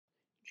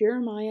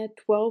Jeremiah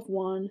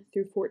 12:1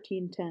 through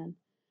 14:10.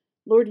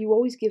 Lord, you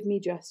always give me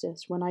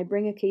justice when I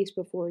bring a case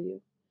before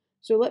you.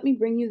 So let me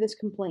bring you this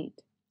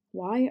complaint.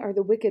 Why are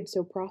the wicked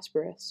so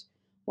prosperous?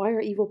 Why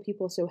are evil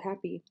people so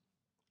happy?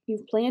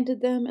 You've planted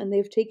them, and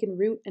they've taken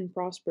root and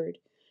prospered.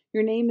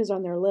 Your name is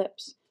on their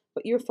lips,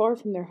 but you're far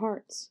from their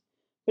hearts.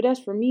 But as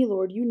for me,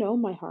 Lord, you know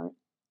my heart.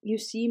 You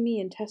see me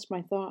and test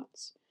my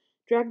thoughts.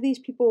 Drag these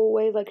people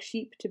away like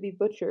sheep to be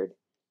butchered.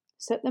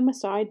 Set them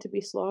aside to be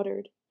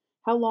slaughtered.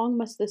 How long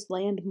must this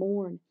land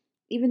mourn?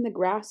 Even the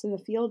grass in the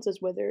fields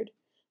is withered.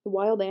 The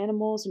wild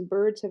animals and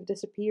birds have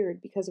disappeared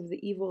because of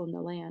the evil in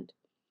the land.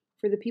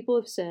 For the people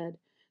have said,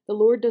 the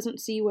Lord doesn't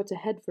see what's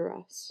ahead for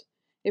us.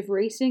 If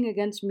racing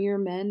against mere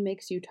men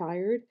makes you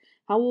tired,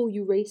 how will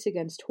you race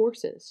against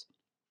horses?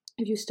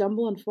 If you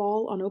stumble and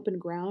fall on open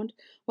ground,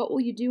 what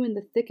will you do in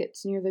the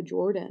thickets near the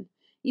Jordan?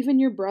 Even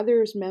your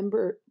members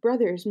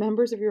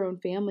of your own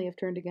family have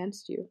turned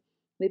against you.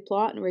 They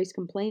plot and raise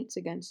complaints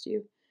against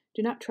you.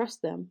 Do not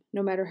trust them,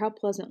 no matter how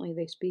pleasantly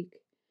they speak.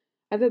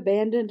 I've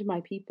abandoned my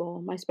people,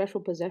 my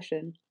special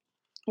possession.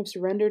 I've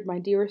surrendered my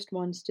dearest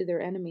ones to their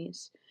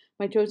enemies.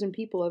 My chosen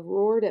people have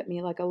roared at me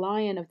like a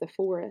lion of the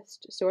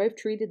forest, so I've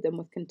treated them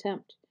with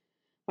contempt.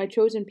 My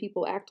chosen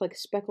people act like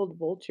speckled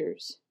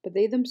vultures, but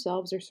they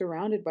themselves are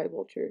surrounded by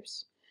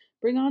vultures.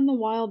 Bring on the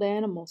wild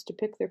animals to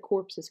pick their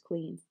corpses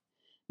clean.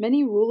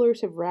 Many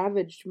rulers have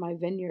ravaged my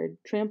vineyard,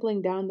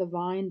 trampling down the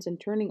vines and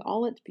turning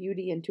all its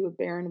beauty into a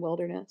barren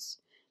wilderness.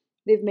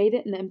 They've made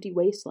it an empty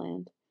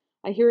wasteland.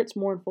 I hear its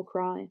mournful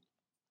cry.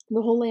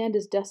 The whole land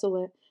is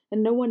desolate,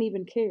 and no one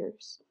even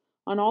cares.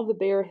 On all the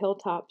bare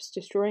hilltops,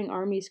 destroying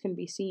armies can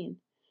be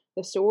seen.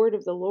 The sword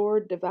of the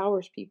Lord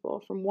devours people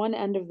from one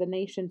end of the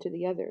nation to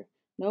the other.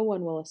 No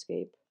one will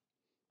escape.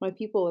 My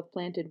people have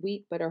planted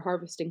wheat, but are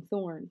harvesting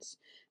thorns.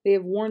 They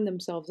have worn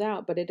themselves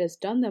out, but it has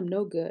done them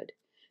no good.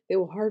 They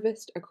will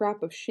harvest a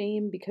crop of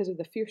shame because of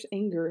the fierce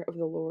anger of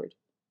the Lord.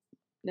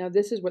 Now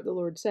this is what the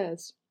Lord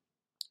says.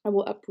 I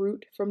will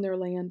uproot from their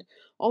land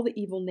all the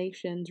evil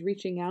nations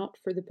reaching out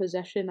for the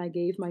possession I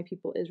gave my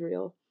people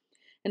Israel,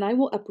 and I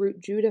will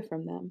uproot Judah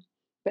from them.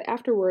 But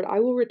afterward I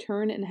will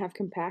return and have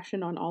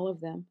compassion on all of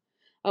them.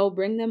 I will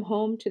bring them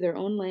home to their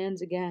own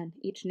lands again,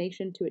 each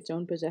nation to its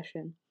own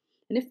possession.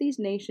 And if these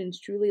nations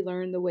truly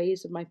learn the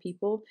ways of my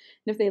people,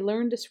 and if they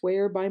learn to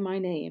swear by my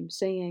name,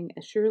 saying,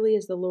 as surely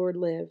as the Lord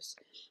lives,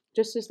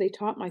 just as they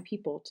taught my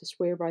people to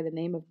swear by the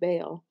name of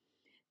Baal,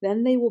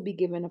 then they will be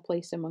given a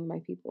place among my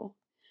people.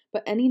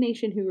 But any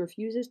nation who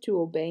refuses to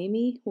obey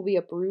me will be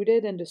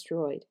uprooted and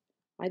destroyed.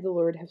 I, the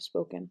Lord, have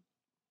spoken.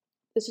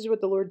 This is what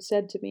the Lord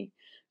said to me.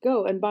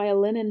 Go and buy a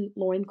linen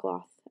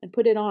loincloth, and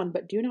put it on,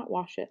 but do not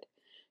wash it.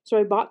 So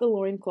I bought the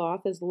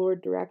loincloth as the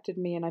Lord directed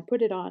me, and I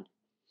put it on.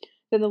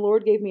 Then the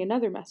Lord gave me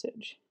another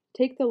message.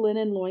 Take the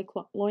linen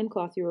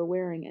loincloth you are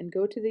wearing, and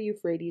go to the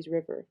Euphrates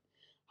River.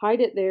 Hide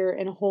it there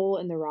in a hole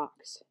in the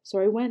rocks. So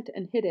I went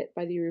and hid it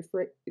by the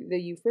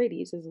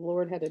Euphrates, as the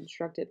Lord had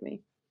instructed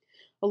me.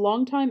 A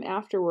long time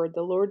afterward,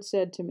 the Lord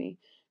said to me,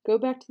 Go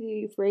back to the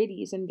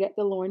Euphrates and get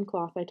the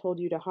loincloth I told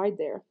you to hide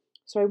there.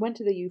 So I went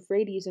to the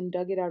Euphrates and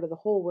dug it out of the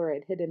hole where I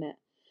had hidden it.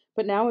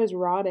 But now it is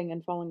rotting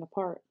and falling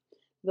apart.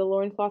 The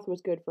loincloth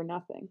was good for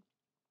nothing.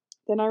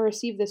 Then I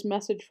received this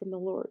message from the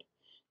Lord.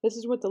 This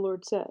is what the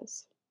Lord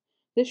says.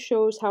 This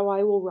shows how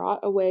I will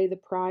rot away the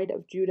pride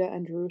of Judah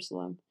and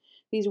Jerusalem.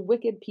 These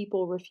wicked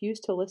people refuse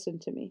to listen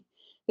to me.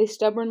 They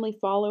stubbornly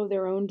follow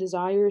their own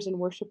desires and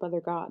worship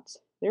other gods.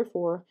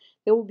 Therefore,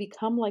 they will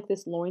become like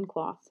this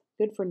loincloth,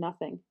 good for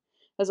nothing.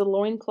 As a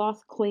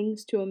loincloth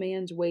clings to a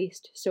man's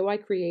waist, so I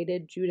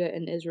created Judah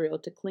and Israel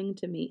to cling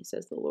to me,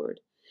 says the Lord.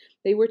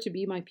 They were to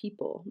be my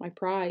people, my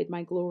pride,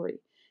 my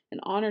glory, an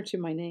honor to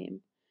my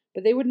name.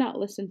 But they would not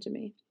listen to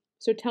me.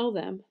 So tell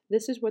them,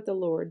 this is what the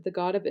Lord, the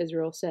God of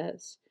Israel,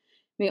 says.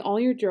 May all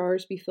your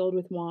jars be filled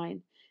with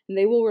wine. And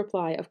they will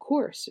reply, Of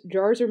course,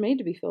 jars are made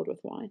to be filled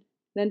with wine.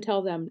 Then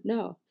tell them,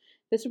 No,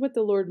 this is what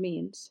the Lord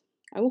means.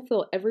 I will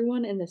fill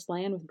everyone in this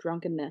land with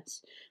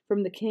drunkenness,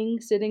 from the king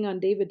sitting on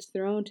David's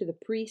throne to the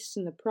priests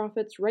and the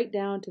prophets, right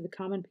down to the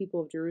common people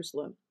of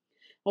Jerusalem.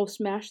 I will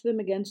smash them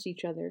against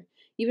each other,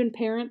 even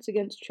parents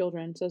against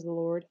children, says the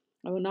Lord.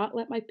 I will not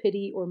let my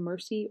pity or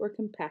mercy or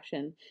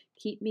compassion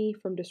keep me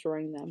from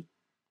destroying them.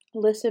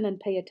 Listen and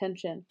pay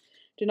attention.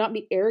 Do not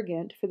be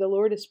arrogant, for the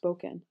Lord has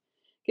spoken.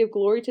 Give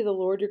glory to the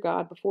Lord your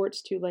God before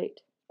it's too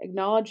late.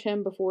 Acknowledge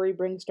him before he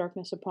brings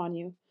darkness upon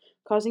you,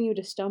 causing you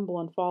to stumble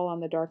and fall on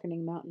the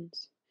darkening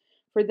mountains.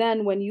 For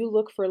then, when you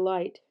look for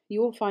light, you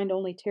will find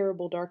only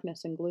terrible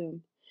darkness and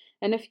gloom.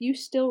 And if you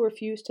still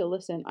refuse to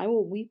listen, I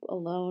will weep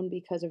alone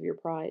because of your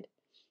pride.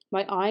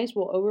 My eyes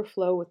will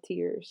overflow with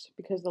tears,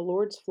 because the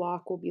Lord's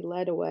flock will be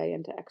led away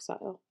into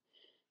exile.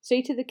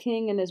 Say to the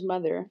king and his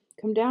mother,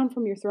 Come down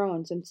from your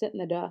thrones and sit in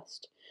the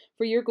dust,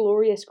 for your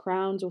glorious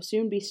crowns will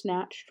soon be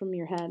snatched from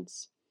your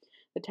heads.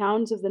 The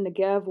towns of the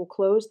Negev will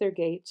close their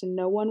gates, and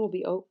no one will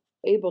be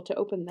able to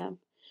open them.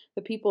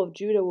 The people of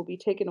Judah will be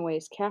taken away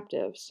as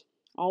captives.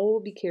 All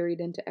will be carried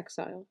into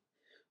exile.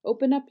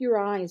 Open up your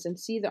eyes and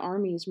see the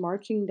armies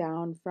marching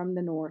down from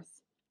the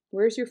north.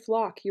 Where's your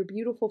flock, your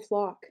beautiful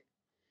flock?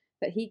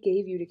 that he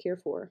gave you to care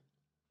for?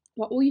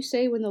 What will you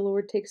say when the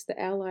Lord takes the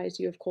allies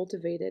you have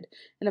cultivated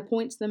and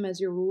appoints them as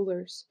your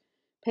rulers?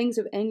 Pangs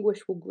of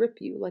anguish will grip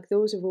you like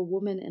those of a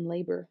woman in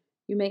labor.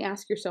 You may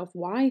ask yourself,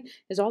 why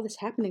is all this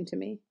happening to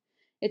me?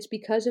 It's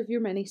because of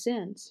your many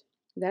sins.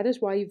 That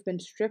is why you've been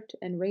stripped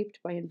and raped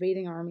by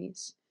invading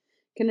armies.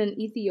 Can an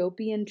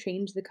Ethiopian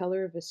change the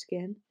color of his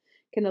skin?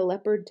 Can a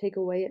leopard take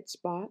away its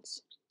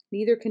spots?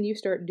 Neither can you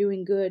start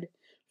doing good,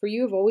 for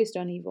you have always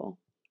done evil.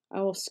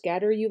 I will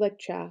scatter you like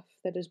chaff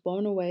that is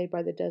blown away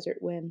by the desert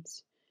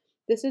winds.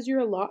 This is your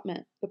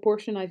allotment, the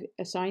portion I've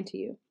assigned to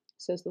you,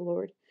 says the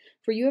Lord.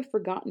 For you have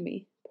forgotten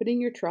me,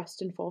 putting your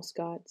trust in false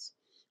gods.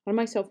 I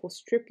myself will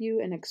strip you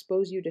and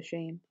expose you to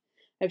shame.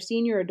 I've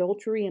seen your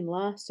adultery and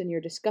lust and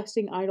your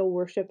disgusting idol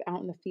worship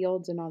out in the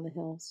fields and on the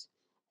hills.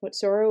 What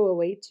sorrow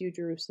awaits you,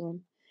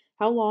 Jerusalem?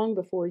 How long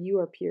before you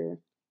are pure?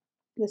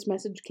 This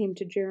message came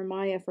to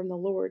Jeremiah from the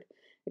Lord,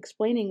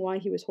 explaining why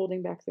he was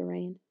holding back the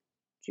rain.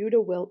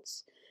 Judah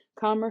wilts.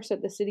 Commerce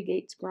at the city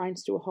gates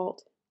grinds to a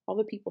halt. All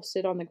the people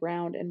sit on the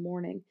ground and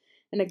mourning,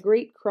 and a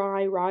great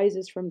cry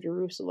rises from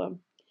Jerusalem.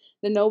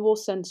 The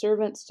nobles send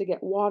servants to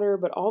get water,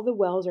 but all the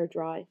wells are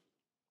dry.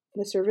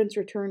 The servants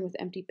return with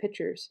empty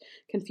pitchers,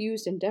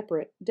 confused and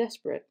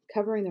desperate,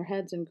 covering their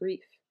heads in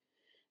grief.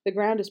 The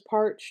ground is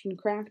parched and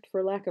cracked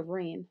for lack of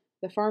rain.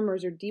 The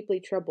farmers are deeply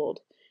troubled.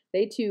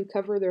 They too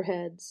cover their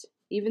heads.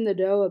 Even the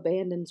doe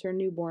abandons her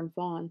newborn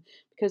fawn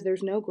because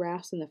there's no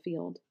grass in the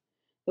field.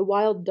 The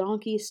wild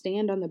donkeys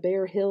stand on the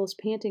bare hills,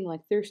 panting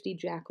like thirsty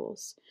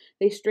jackals.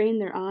 They strain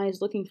their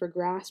eyes looking for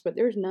grass, but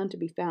there is none to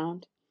be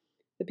found.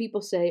 The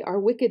people say, our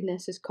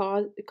wickedness is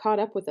caught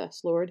up with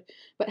us, Lord,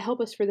 but help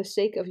us for the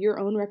sake of your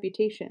own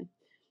reputation.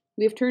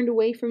 We have turned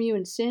away from you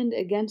and sinned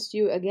against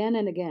you again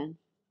and again.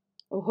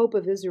 O hope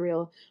of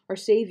Israel, our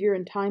Savior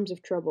in times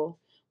of trouble,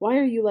 why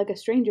are you like a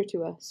stranger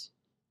to us?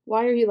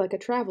 Why are you like a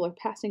traveler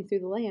passing through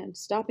the land,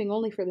 stopping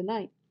only for the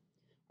night?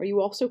 Are you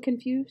also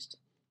confused?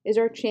 Is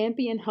our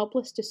champion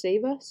helpless to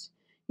save us?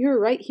 You are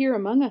right here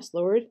among us,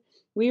 Lord.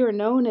 We are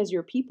known as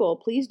your people.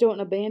 Please don't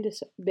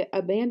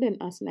abandon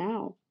us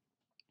now.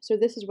 So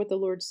this is what the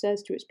Lord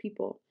says to his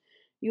people.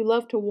 You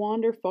love to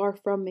wander far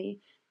from me,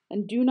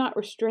 and do not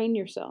restrain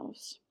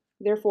yourselves.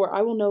 Therefore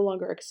I will no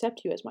longer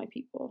accept you as my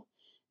people.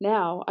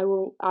 Now I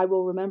will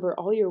remember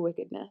all your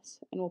wickedness,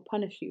 and will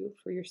punish you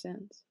for your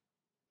sins.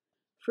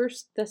 1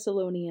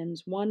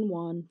 Thessalonians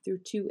 1:1 through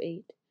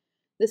 2:8.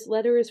 This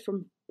letter is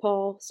from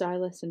Paul,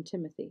 Silas, and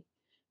Timothy.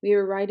 We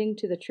are writing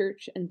to the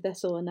church in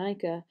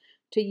Thessalonica,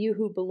 to you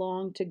who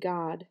belong to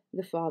God,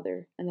 the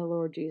Father, and the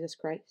Lord Jesus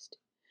Christ.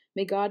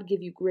 May God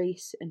give you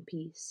grace and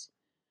peace.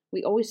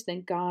 We always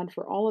thank God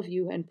for all of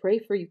you and pray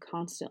for you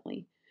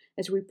constantly.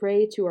 As we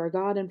pray to our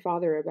God and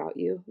Father about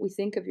you, we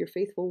think of your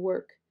faithful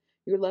work,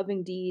 your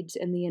loving deeds,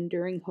 and the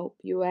enduring hope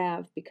you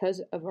have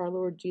because of our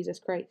Lord Jesus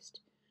Christ.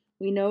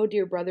 We know,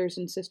 dear brothers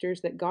and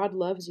sisters, that God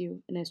loves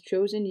you and has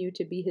chosen you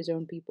to be his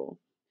own people.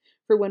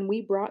 For when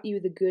we brought you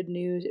the good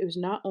news, it was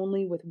not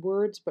only with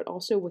words, but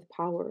also with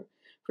power.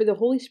 For the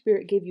Holy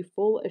Spirit gave you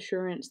full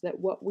assurance that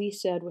what we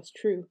said was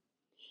true.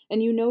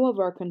 And you know of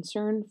our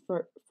concern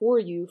for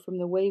you from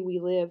the way we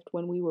lived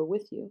when we were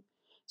with you.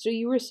 So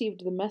you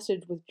received the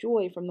message with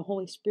joy from the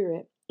Holy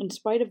Spirit, in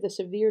spite of the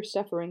severe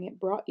suffering it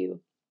brought you.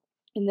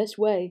 In this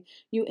way,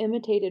 you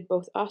imitated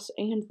both us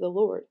and the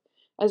Lord.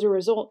 As a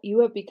result, you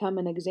have become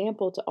an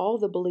example to all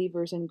the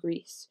believers in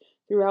Greece,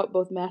 throughout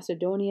both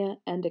Macedonia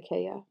and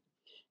Achaia.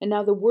 And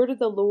now the word of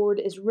the Lord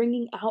is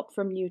ringing out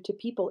from you to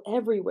people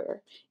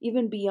everywhere,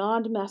 even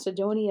beyond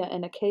Macedonia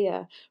and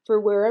Achaia,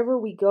 for wherever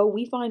we go,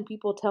 we find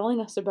people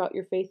telling us about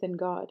your faith in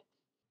God.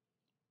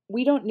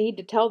 We don't need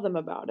to tell them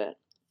about it,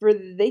 for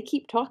they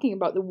keep talking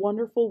about the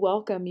wonderful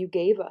welcome you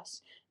gave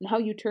us, and how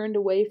you turned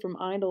away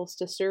from idols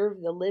to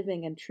serve the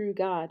living and true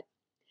God.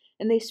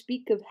 And they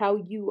speak of how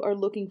you are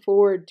looking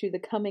forward to the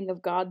coming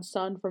of God's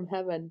Son from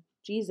heaven,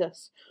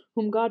 Jesus,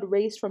 whom God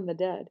raised from the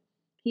dead.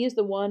 He is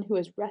the one who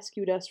has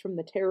rescued us from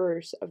the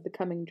terrors of the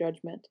coming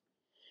judgment.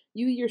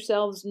 You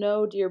yourselves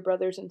know, dear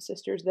brothers and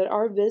sisters, that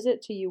our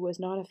visit to you was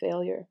not a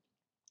failure.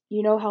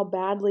 You know how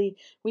badly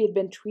we had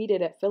been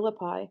treated at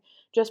Philippi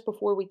just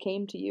before we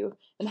came to you,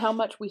 and how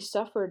much we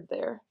suffered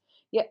there.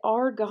 Yet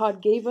our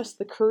God gave us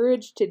the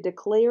courage to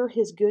declare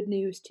his good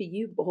news to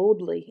you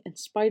boldly, in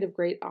spite of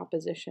great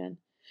opposition.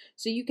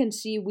 So you can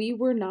see we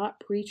were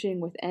not preaching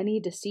with any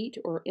deceit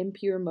or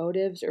impure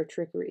motives or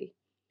trickery.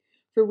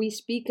 For we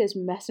speak as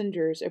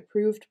messengers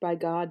approved by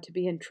God to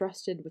be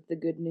entrusted with the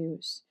good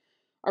news.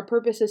 Our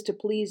purpose is to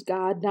please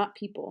God, not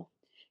people.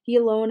 He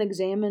alone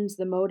examines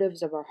the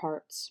motives of our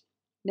hearts.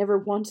 Never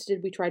once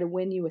did we try to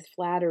win you with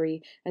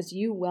flattery, as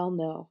you well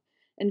know.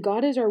 And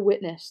God is our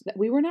witness that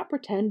we were not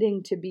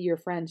pretending to be your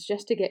friends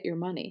just to get your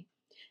money.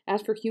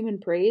 As for human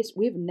praise,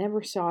 we have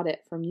never sought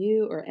it from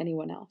you or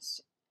anyone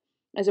else.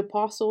 As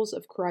apostles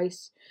of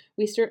Christ,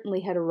 we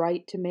certainly had a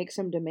right to make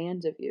some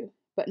demands of you,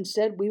 but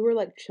instead we were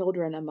like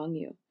children among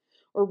you,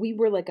 or we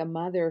were like a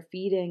mother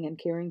feeding and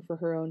caring for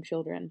her own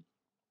children.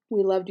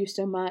 We loved you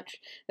so much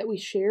that we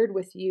shared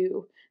with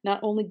you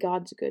not only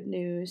God's good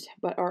news,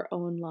 but our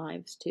own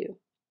lives too.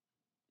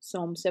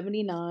 Psalm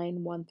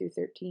 79, 1 through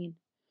 13.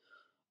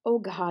 O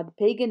God,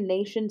 pagan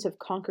nations have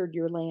conquered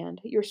your land,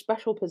 your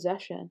special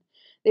possession.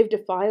 They've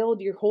defiled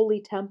your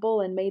holy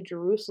temple and made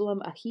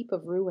Jerusalem a heap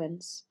of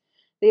ruins.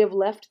 They have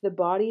left the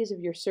bodies of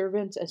your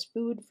servants as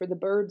food for the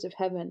birds of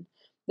heaven.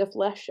 The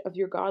flesh of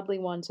your godly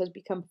ones has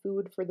become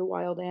food for the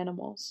wild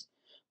animals.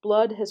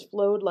 Blood has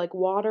flowed like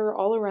water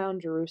all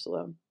around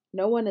Jerusalem.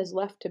 No one is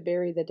left to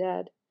bury the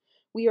dead.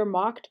 We are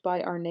mocked by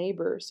our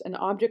neighbors, an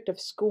object of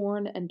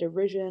scorn and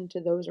derision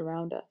to those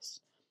around us.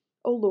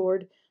 O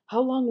Lord,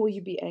 how long will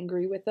you be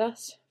angry with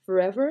us?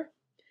 Forever?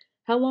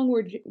 How long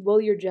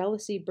will your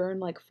jealousy burn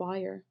like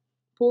fire?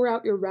 Pour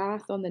out your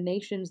wrath on the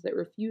nations that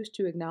refuse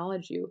to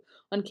acknowledge you,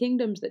 on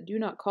kingdoms that do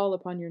not call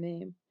upon your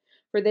name.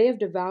 For they have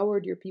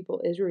devoured your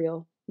people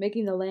Israel,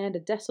 making the land a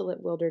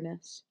desolate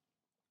wilderness.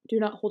 Do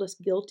not hold us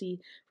guilty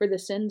for the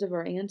sins of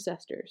our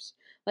ancestors.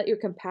 Let your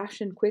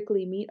compassion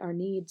quickly meet our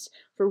needs,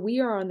 for we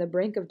are on the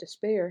brink of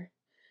despair.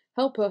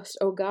 Help us,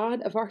 O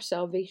God of our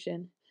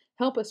salvation.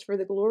 Help us for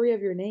the glory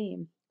of your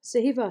name.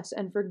 Save us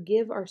and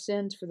forgive our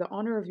sins for the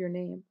honor of your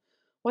name.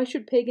 Why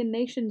should pagan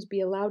nations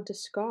be allowed to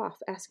scoff,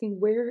 asking,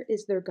 where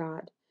is their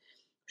God?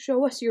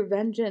 Show us your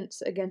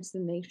vengeance against the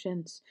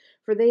nations,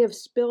 for they have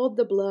spilled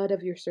the blood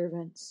of your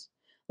servants.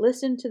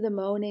 Listen to the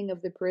moaning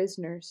of the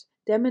prisoners.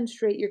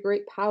 Demonstrate your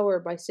great power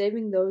by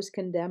saving those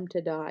condemned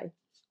to die.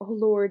 O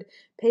Lord,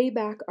 pay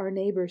back our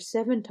neighbors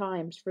 7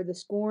 times for the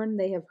scorn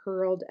they have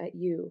hurled at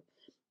you.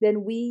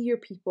 Then we, your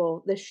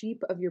people, the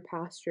sheep of your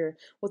pasture,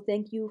 will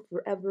thank you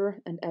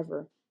forever and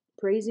ever,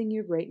 praising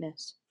your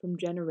greatness from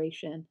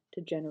generation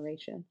to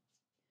generation.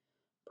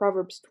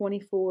 Proverbs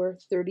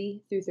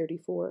 24:30 through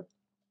 34.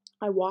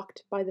 I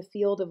walked by the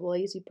field of a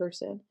lazy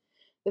person,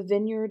 the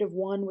vineyard of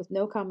one with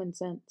no common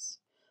sense.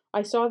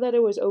 I saw that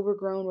it was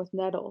overgrown with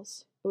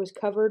nettles. It was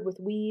covered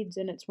with weeds,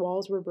 and its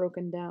walls were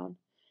broken down.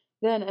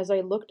 Then, as I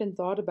looked and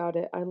thought about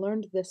it, I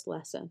learned this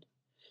lesson: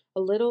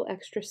 a little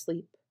extra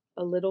sleep,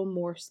 a little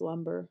more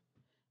slumber,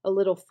 a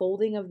little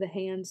folding of the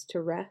hands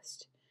to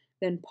rest,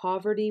 then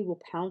poverty will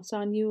pounce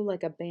on you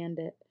like a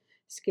bandit.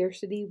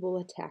 Scarcity will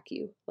attack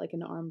you like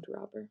an armed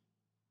robber.